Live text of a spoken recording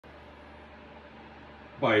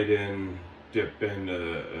bite in, dip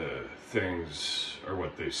into things or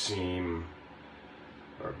what they seem,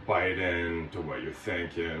 or bite into what you're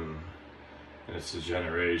thinking. And it's a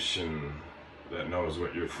generation that knows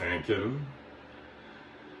what you're thinking.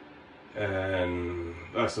 And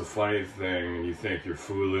that's the funny thing. You think you're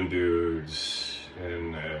fooling dudes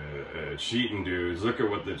and cheating dudes. Look at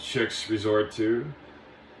what the chicks resort to.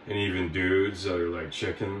 And even dudes that are like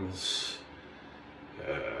chickens.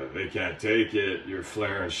 They can't take it. You're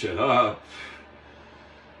flaring shit up.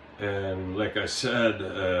 And like I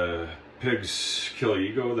said, pigs kill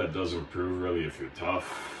ego. That doesn't prove really if you're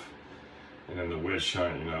tough. And then the witch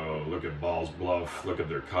hunt, you know, look at Ball's Bluff. Look at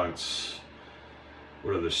their cunts.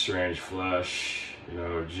 What are the strange flesh? You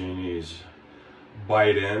know, genies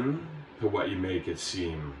bite in to what you make it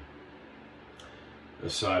seem.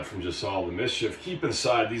 Aside from just all the mischief, keep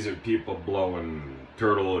inside, these are people blowing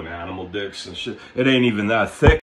turtle and animal dicks and shit. It ain't even that thick.